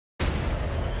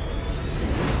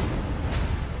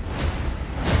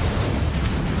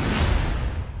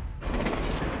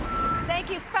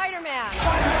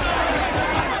Spider-Man.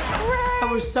 That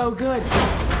was so good.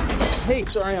 Hey,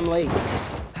 sorry I'm late.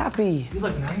 Happy. You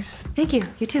look nice. Thank you.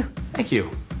 You too. Thank you.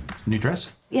 New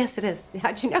dress? Yes, it is.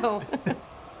 How'd you know?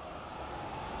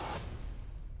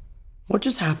 What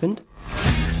just happened?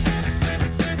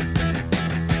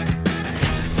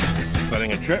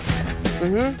 Planning a trip?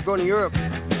 Mm-hmm. Going to Europe.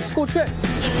 It's a school trip.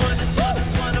 Did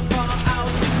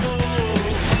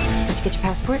you get your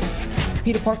passport?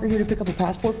 Peter Parker here to pick up a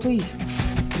passport, please.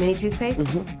 Mini toothpaste?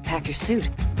 Mm-hmm. Pack your suit.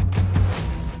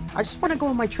 I just want to go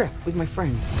on my trip with my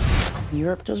friends.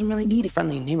 Europe doesn't really need a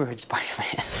friendly neighborhood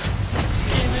Spider-Man.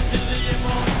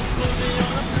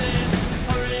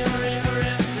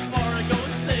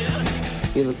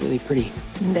 You look really pretty.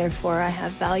 Therefore, I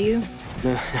have value.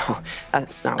 No,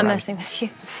 that's not I'm right. messing with you.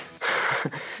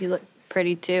 You look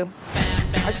pretty too.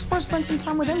 I just want to spend some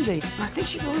time with MJ. I think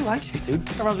she really likes me, dude.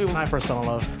 That reminds me when I first fell in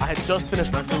love. I had just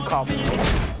finished my fruit cobbler.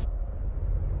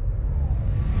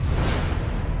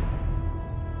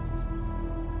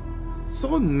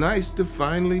 So nice to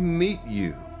finally meet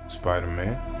you,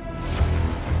 Spider-Man.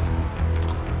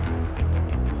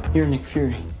 You're Nick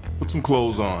Fury. Put some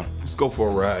clothes on. Let's go for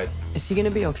a ride. Is he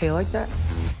gonna be okay like that?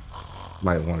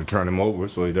 Might want to turn him over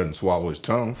so he doesn't swallow his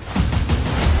tongue.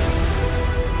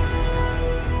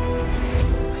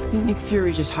 I think Nick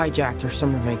Fury just hijacked our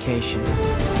summer vacation.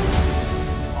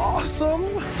 Awesome!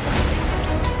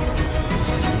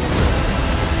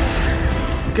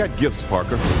 You got gifts,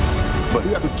 Parker, but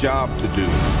you have a job to do.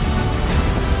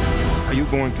 Are you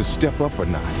going to step up or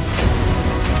not?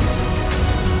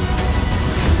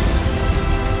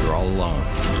 You're all alone.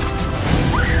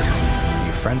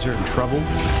 Your friends are in trouble.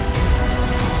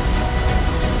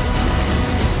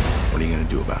 What are you gonna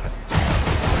do about it?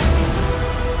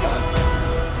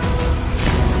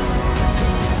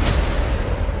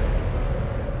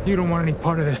 You don't want any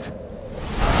part of this.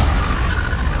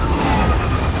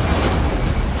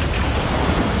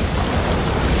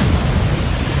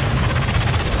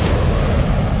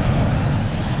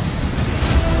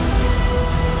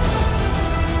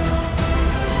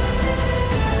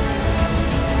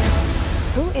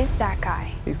 Who is that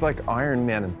guy? He's like Iron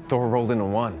Man and Thor rolled into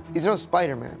one. He's no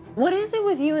Spider-Man. What is it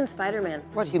with you and Spider-Man?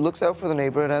 What, he looks out for the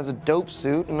neighborhood, has a dope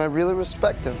suit, and I really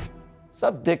respect him.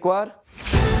 Sup, dickwad?